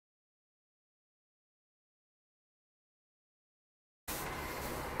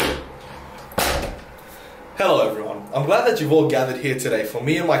Hello everyone, I'm glad that you've all gathered here today for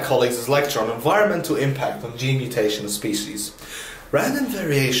me and my colleagues' lecture on environmental impact on gene mutation of species. Random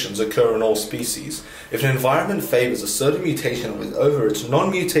variations occur in all species. If an environment favors a certain mutation over its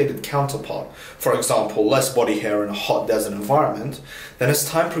non-mutated counterpart, for example less body hair in a hot desert environment, then as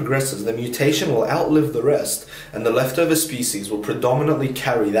time progresses the mutation will outlive the rest and the leftover species will predominantly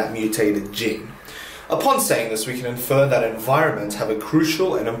carry that mutated gene. Upon saying this, we can infer that environments have a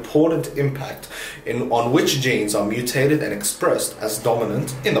crucial and important impact on which genes are mutated and expressed as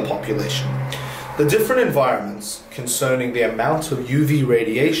dominant in the population. The different environments concerning the amount of UV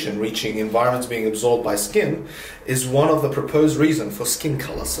radiation reaching environments being absorbed by skin is one of the proposed reasons for skin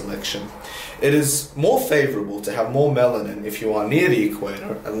color selection. It is more favorable to have more melanin if you are near the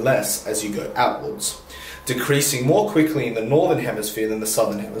equator and less as you go outwards, decreasing more quickly in the northern hemisphere than the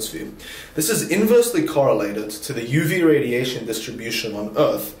southern hemisphere. This is inversely correlated to the UV radiation distribution on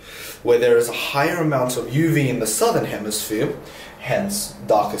Earth, where there is a higher amount of UV in the southern hemisphere, hence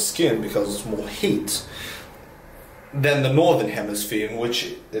darker skin because it's more heat, than the northern hemisphere in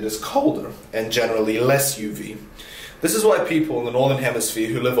which it is colder and generally less UV. This is why people in the northern hemisphere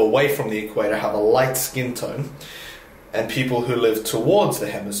who live away from the equator have a light skin tone, and people who live towards the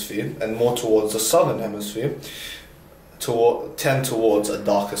hemisphere and more towards the southern hemisphere tend towards a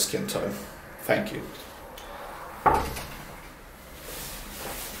darker skin tone. Thank you.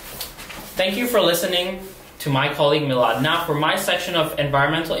 Thank you for listening to my colleague Milad. Now for my section of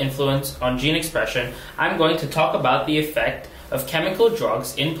environmental influence on gene expression, I'm going to talk about the effect of chemical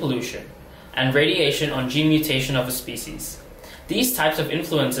drugs in pollution and radiation on gene mutation of a species. These types of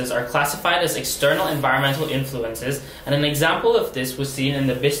influences are classified as external environmental influences, and an example of this was seen in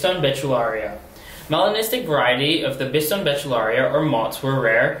the Biston betullaria. Melanistic variety of the Biston betullaria or moths were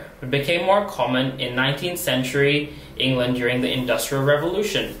rare, but became more common in 19th century England during the Industrial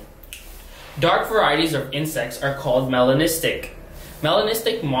Revolution. Dark varieties of insects are called melanistic.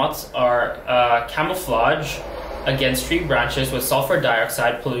 Melanistic moths are camouflage against tree branches with sulfur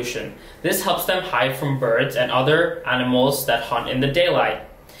dioxide pollution. This helps them hide from birds and other animals that hunt in the daylight.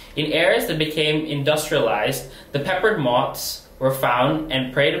 In areas that became industrialized, the peppered moths were found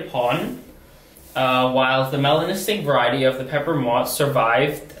and preyed upon, while the melanistic variety of the pepper moth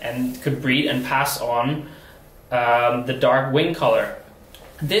survived and could breed and pass on the dark wing color.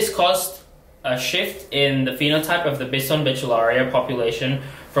 This caused a shift in the phenotype of the Biston betullaria population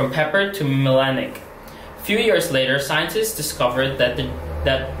from peppered to melanic. A few years later, scientists discovered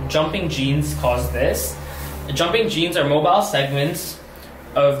that jumping genes cause this. Jumping genes are mobile segments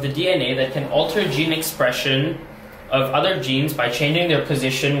of the DNA that can alter gene expression of other genes by changing their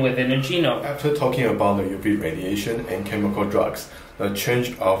position within a genome. After talking about the UV radiation and chemical drugs, the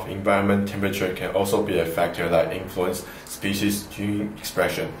change of environment temperature can also be a factor that influences species gene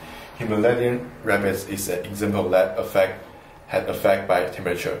expression. Himalayan rabbits is an example that had effect by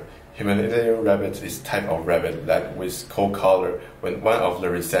temperature. Himalayan rabbit is type of rabbit that with cold color when one of the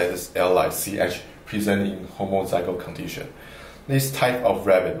recessive allies CH present in homozygote condition. This type of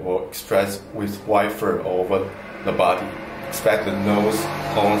rabbit will express with white fur over the body, except the nose,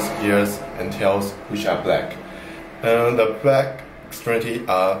 horns, ears, and tails, which are black. The black extremity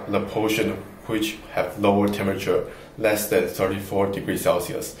are the portion which have lower temperature, less than 34 degrees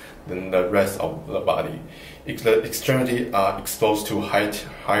Celsius, than the rest of the body. If the extremities are exposed to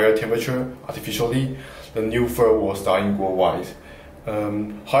higher temperature artificially, the new fur will start to go white.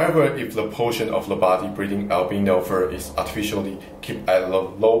 However, if the portion of the body breeding albino fur is artificially kept at a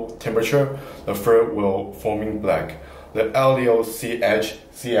low temperature, the fur will forming black. The allele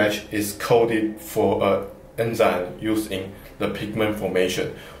CH is coded for an enzyme used in the pigment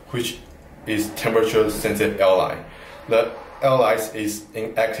formation, which is temperature-sensitive ally. The ally is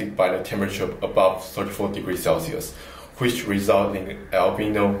inactive by the temperature above 34 degrees Celsius, which results in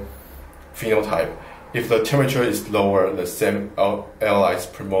albino phenotype. If the temperature is lower, the same allies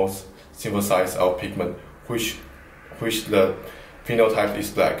promotes synthesis of pigment, which the phenotype is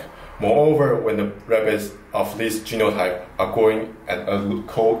black. Moreover, when the rabbits of this genotype are growing at a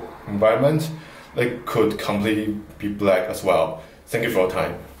cold environment, they could completely be black as well. Thank you for your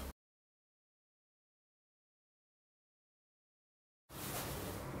time.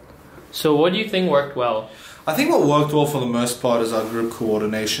 So what do you think worked well? I think what worked well for the most part is our group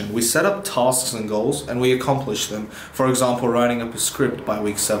coordination. We set up tasks and goals and we accomplished them. For example, writing up a script by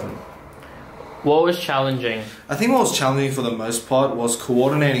week 7. What was challenging? I think what was challenging for the most part was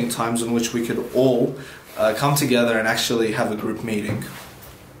coordinating times in which we could all come together and actually have a group meeting.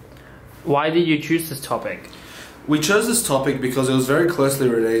 Why did you choose this topic? We chose this topic because it was very closely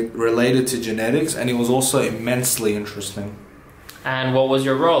related to genetics and it was also immensely interesting. And what was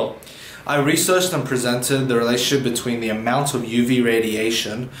your role? I researched and presented the relationship between the amount of UV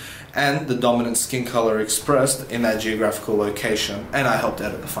radiation and the dominant skin color expressed in that geographical location, and I helped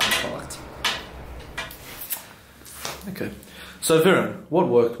edit the final product. Okay, so Viren, what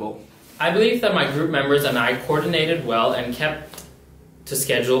worked well? I believe that my group members and I coordinated well and kept to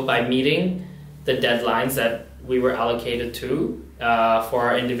schedule by meeting the deadlines that we were allocated to for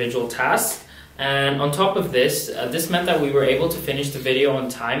our individual tasks. And on top of this, this meant that we were able to finish the video on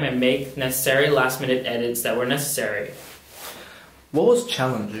time and make necessary last-minute edits that were necessary. What was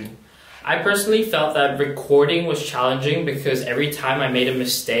challenging? I personally felt that recording was challenging because every time I made a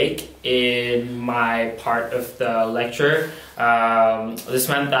mistake in my part of the lecture, this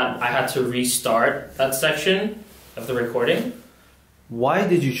meant that I had to restart that section of the recording. Why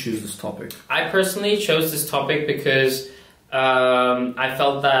did you choose this topic? I personally chose this topic because I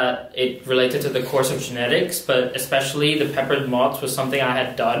felt that it related to the course of genetics, but especially the peppered moths was something I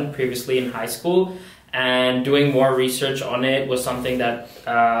had done previously in high school, and doing more research on it was something that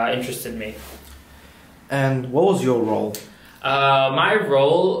interested me. And what was your role? My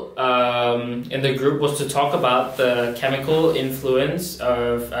role in the group was to talk about the chemical influence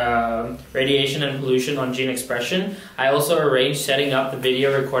of radiation and pollution on gene expression. I also arranged setting up the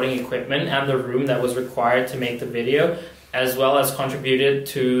video recording equipment and the room that was required to make the video, as well as contributed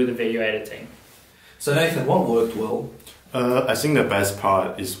to the video editing. So Nathan, what worked well? I think the best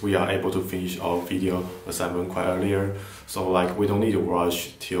part is we are able to finish our video assignment quite earlier, so like we don't need to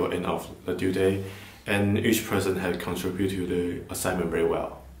rush till end of the due date, and each person had contributed to the assignment very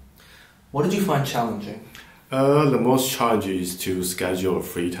well. What did you find challenging? The most challenging is to schedule a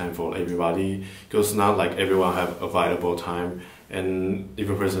free time for everybody, because not like everyone have available time, and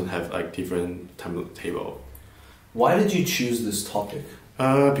every person have like different timetable. Why did you choose this topic?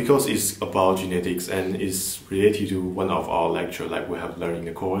 Because it's about genetics and it's related to one of our lecture like we have learned in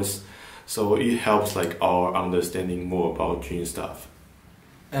the course. So it helps like our understanding more about gene stuff.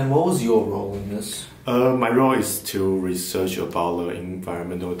 And what was your role in this? My role is to research about the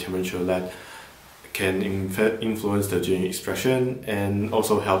environmental temperature that can influence the gene expression and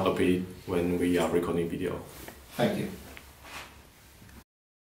also help a bit when we are recording video. Thank you.